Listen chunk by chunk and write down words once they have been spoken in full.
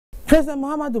President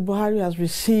Muhammadu Buhari has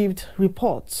received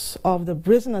reports of the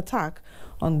brazen attack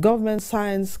on Government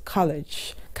Science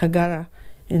College, Kagara,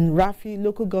 in Rafi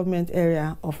local government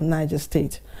area of Niger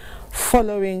State.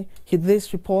 Following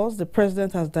these reports, the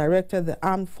President has directed the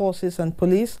armed forces and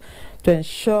police to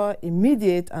ensure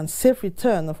immediate and safe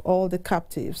return of all the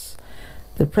captives.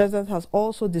 The President has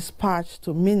also dispatched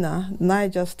to Minna,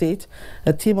 Niger State,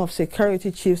 a team of security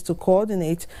chiefs to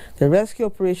coordinate the rescue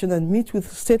operation and meet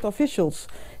with state officials,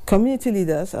 community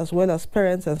leaders, as well as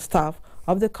parents and staff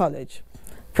of the college.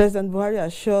 President Buhari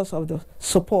assures of the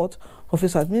support of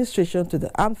his administration to the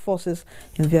armed forces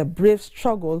in their brave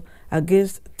struggle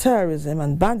against terrorism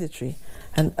and banditry,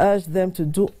 and urged them to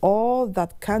do all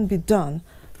that can be done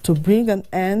to bring an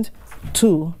end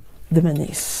to the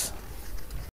menace.